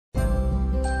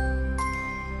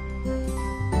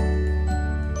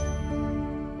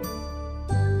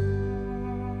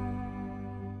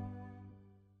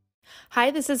Hi,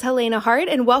 this is Helena Hart,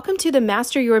 and welcome to the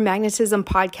Master Your Magnetism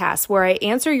podcast, where I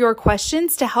answer your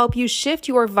questions to help you shift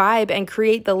your vibe and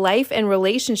create the life and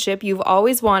relationship you've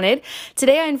always wanted.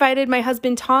 Today, I invited my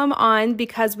husband, Tom, on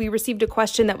because we received a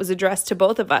question that was addressed to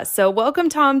both of us. So welcome,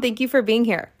 Tom. Thank you for being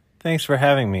here. Thanks for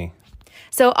having me.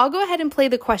 So I'll go ahead and play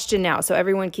the question now so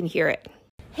everyone can hear it.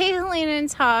 Hey, Helena and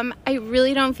Tom, I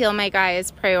really don't feel my guy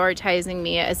is prioritizing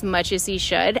me as much as he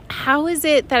should. How is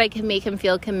it that I can make him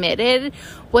feel committed?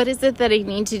 What is it that I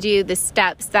need to do? The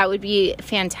steps, that would be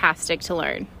fantastic to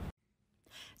learn.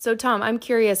 So, Tom, I'm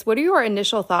curious, what are your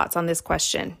initial thoughts on this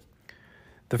question?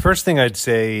 The first thing I'd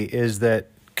say is that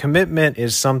commitment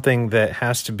is something that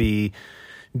has to be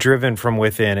driven from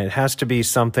within. It has to be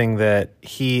something that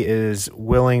he is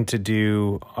willing to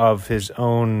do of his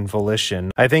own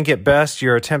volition. I think at best,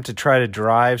 your attempt to try to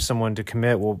drive someone to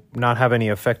commit will not have any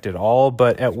effect at all,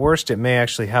 but at worst, it may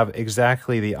actually have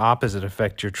exactly the opposite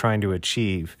effect you're trying to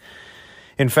achieve.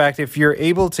 In fact, if you're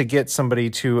able to get somebody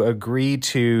to agree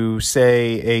to,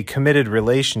 say, a committed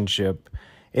relationship,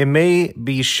 it may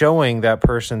be showing that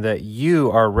person that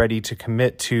you are ready to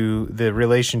commit to the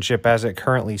relationship as it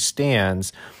currently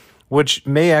stands, which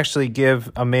may actually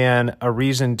give a man a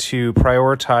reason to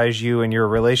prioritize you and your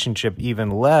relationship even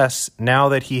less now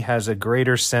that he has a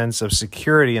greater sense of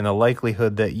security and the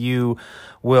likelihood that you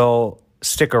will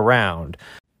stick around.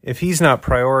 If he's not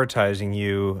prioritizing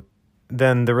you,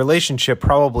 then the relationship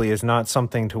probably is not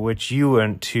something to which you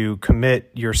want to commit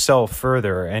yourself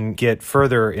further and get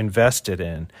further invested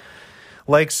in.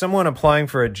 Like someone applying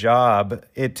for a job,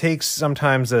 it takes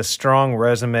sometimes a strong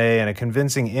resume and a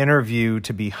convincing interview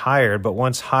to be hired, but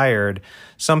once hired,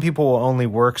 some people will only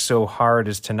work so hard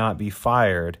as to not be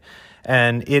fired.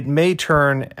 And it may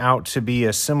turn out to be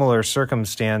a similar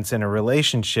circumstance in a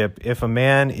relationship if a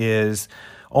man is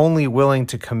only willing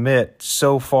to commit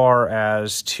so far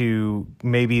as to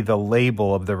maybe the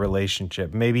label of the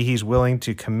relationship. Maybe he's willing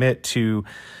to commit to,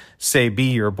 say,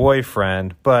 be your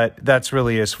boyfriend, but that's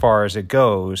really as far as it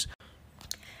goes.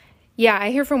 Yeah,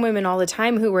 I hear from women all the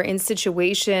time who are in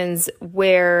situations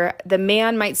where the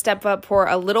man might step up for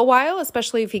a little while,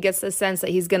 especially if he gets the sense that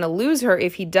he's going to lose her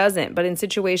if he doesn't. But in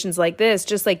situations like this,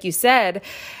 just like you said,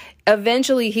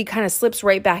 eventually he kind of slips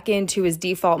right back into his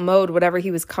default mode, whatever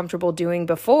he was comfortable doing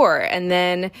before. And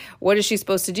then what is she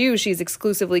supposed to do? She's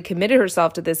exclusively committed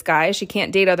herself to this guy. She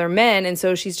can't date other men. And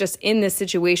so she's just in this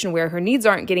situation where her needs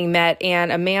aren't getting met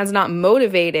and a man's not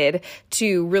motivated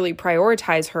to really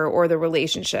prioritize her or the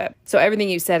relationship. So everything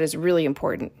you said is really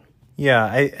important. Yeah,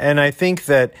 I think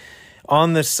that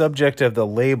on the subject of the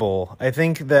label, I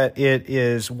think that it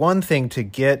is one thing to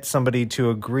get somebody to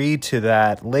agree to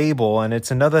that label, and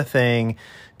it's another thing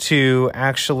to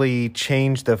actually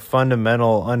change the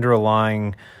fundamental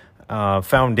underlying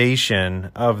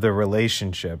foundation of the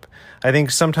relationship. I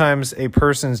think sometimes a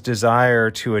person's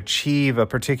desire to achieve a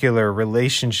particular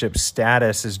relationship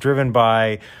status is driven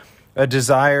by a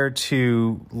desire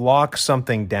to lock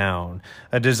something down,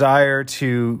 a desire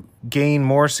to gain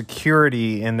more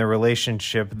security in the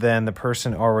relationship than the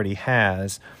person already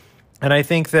has. And I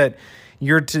think that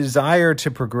your desire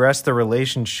to progress the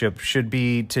relationship should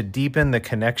be to deepen the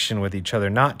connection with each other,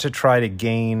 not to try to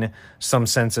gain some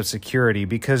sense of security,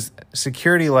 because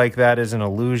security like that is an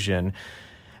illusion.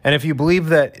 And if you believe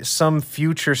that some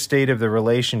future state of the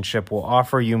relationship will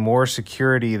offer you more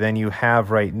security than you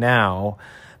have right now,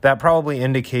 that probably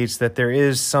indicates that there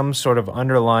is some sort of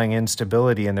underlying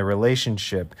instability in the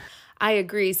relationship. I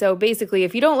agree. So basically,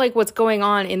 if you don't like what's going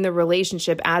on in the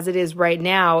relationship as it is right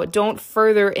now, don't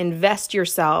further invest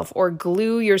yourself or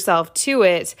glue yourself to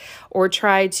it or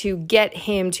try to get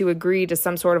him to agree to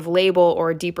some sort of label or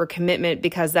a deeper commitment,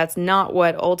 because that's not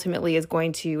what ultimately is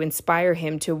going to inspire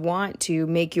him to want to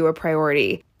make you a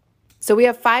priority. So we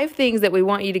have 5 things that we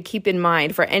want you to keep in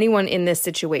mind for anyone in this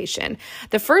situation.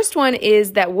 The first one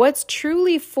is that what's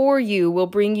truly for you will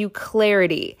bring you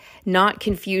clarity, not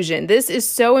confusion. This is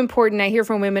so important. I hear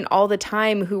from women all the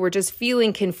time who are just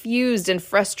feeling confused and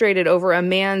frustrated over a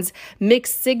man's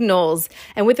mixed signals.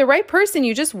 And with the right person,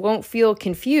 you just won't feel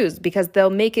confused because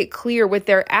they'll make it clear with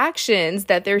their actions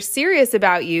that they're serious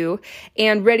about you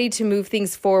and ready to move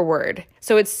things forward.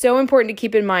 So it's so important to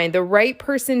keep in mind the right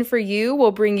person for you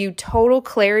will bring you total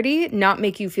clarity, not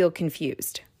make you feel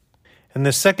confused. And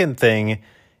the second thing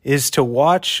is to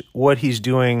watch what he's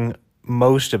doing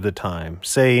most of the time,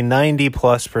 say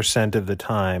 90+% of the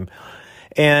time,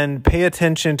 and pay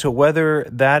attention to whether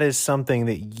that is something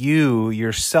that you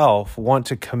yourself want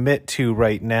to commit to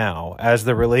right now as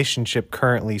the relationship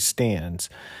currently stands.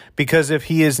 Because if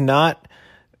he is not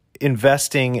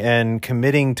investing and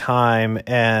committing time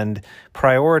and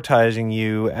prioritizing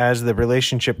you as the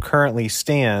relationship currently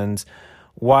stands,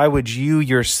 why would you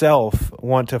yourself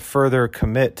want to further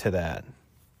commit to that?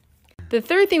 The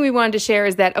third thing we wanted to share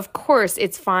is that, of course,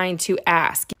 it's fine to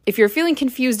ask. If you're feeling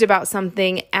confused about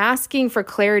something, asking for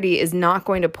clarity is not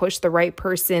going to push the right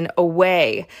person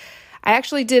away. I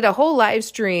actually did a whole live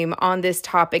stream on this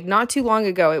topic not too long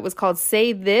ago. It was called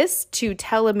Say This to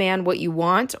Tell a Man What You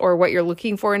Want or What You're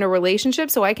Looking For in a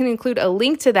Relationship. So I can include a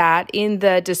link to that in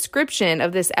the description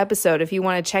of this episode if you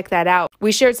want to check that out.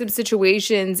 We shared some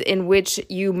situations in which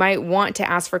you might want to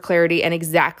ask for clarity and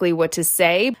exactly what to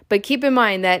say. But keep in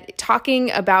mind that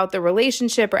talking about the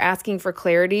relationship or asking for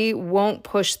clarity won't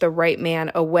push the right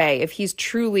man away if he's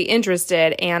truly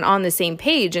interested and on the same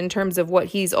page in terms of what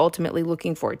he's ultimately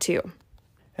looking for too.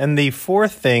 And the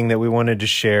fourth thing that we wanted to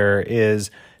share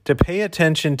is to pay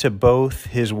attention to both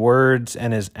his words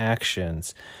and his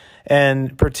actions,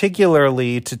 and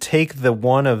particularly to take the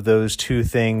one of those two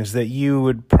things that you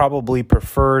would probably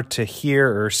prefer to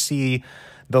hear or see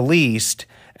the least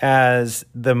as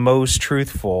the most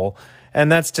truthful.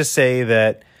 And that's to say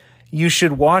that you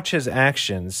should watch his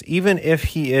actions, even if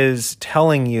he is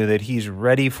telling you that he's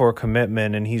ready for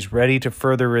commitment and he's ready to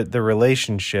further the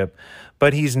relationship,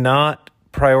 but he's not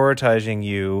prioritizing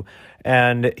you,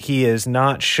 and he is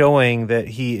not showing that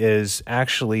he is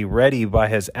actually ready by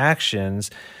his actions,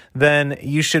 then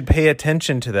you should pay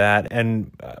attention to that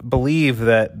and believe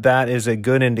that that is a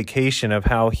good indication of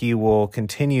how he will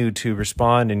continue to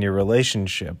respond in your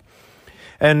relationship.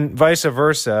 And vice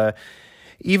versa,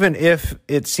 even if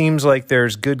it seems like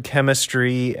there's good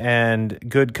chemistry and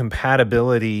good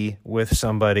compatibility with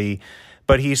somebody,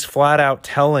 but he's flat out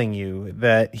telling you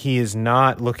that he is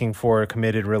not looking for a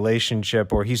committed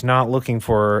relationship, or he's not looking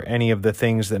for any of the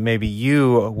things that maybe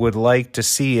you would like to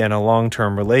see in a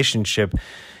long-term relationship,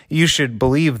 you should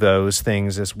believe those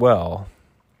things as well.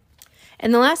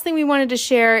 And the last thing we wanted to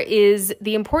share is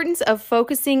the importance of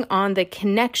focusing on the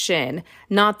connection,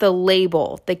 not the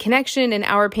label. The connection, in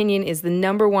our opinion, is the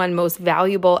number one most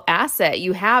valuable asset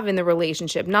you have in the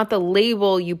relationship, not the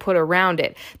label you put around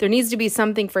it. There needs to be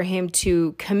something for him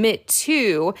to commit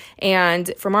to.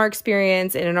 And from our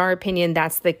experience and in our opinion,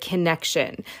 that's the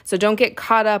connection. So don't get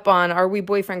caught up on, are we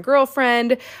boyfriend,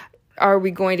 girlfriend? Are we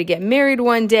going to get married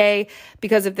one day?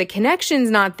 Because if the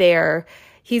connection's not there,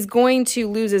 he's going to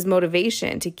lose his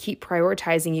motivation to keep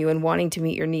prioritizing you and wanting to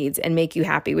meet your needs and make you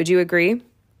happy. Would you agree?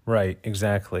 Right,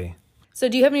 exactly. So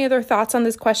do you have any other thoughts on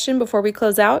this question before we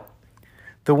close out?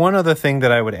 The one other thing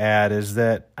that I would add is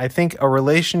that I think a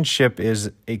relationship is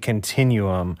a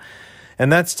continuum.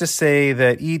 And that's to say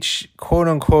that each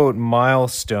quote-unquote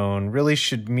milestone really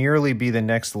should merely be the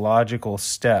next logical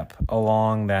step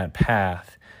along that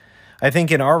path. I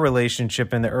think in our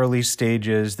relationship in the early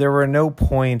stages, there were no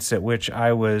points at which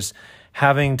I was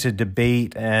having to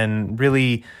debate and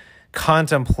really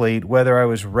contemplate whether I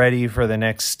was ready for the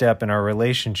next step in our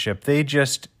relationship. They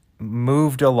just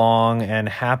moved along and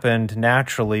happened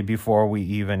naturally before we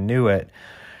even knew it.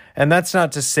 And that's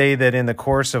not to say that in the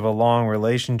course of a long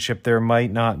relationship, there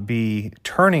might not be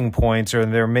turning points, or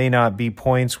there may not be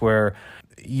points where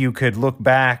you could look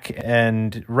back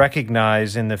and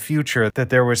recognize in the future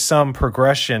that there was some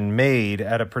progression made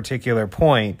at a particular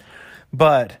point.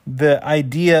 But the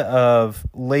idea of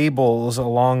labels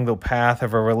along the path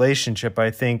of a relationship, I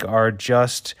think, are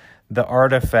just the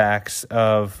artifacts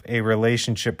of a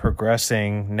relationship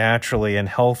progressing naturally and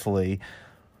healthily.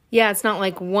 Yeah, it's not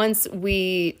like once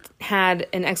we had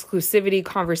an exclusivity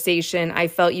conversation, I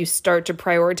felt you start to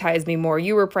prioritize me more.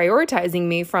 You were prioritizing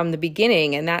me from the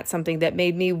beginning, and that's something that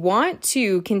made me want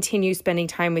to continue spending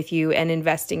time with you and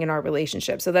investing in our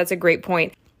relationship. So that's a great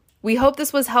point. We hope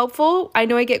this was helpful. I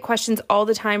know I get questions all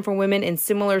the time from women in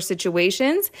similar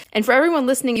situations. And for everyone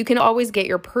listening, you can always get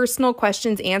your personal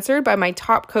questions answered by my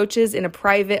top coaches in a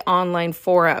private online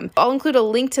forum. I'll include a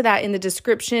link to that in the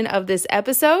description of this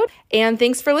episode. And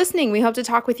thanks for listening. We hope to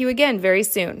talk with you again very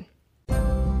soon.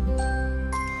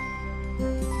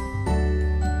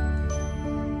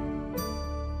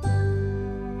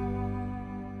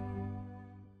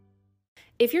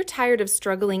 If you're tired of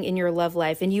struggling in your love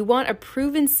life and you want a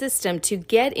proven system to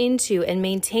get into and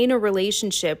maintain a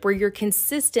relationship where you're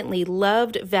consistently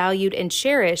loved, valued, and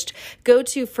cherished, go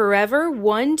to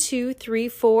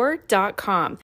forever1234.com.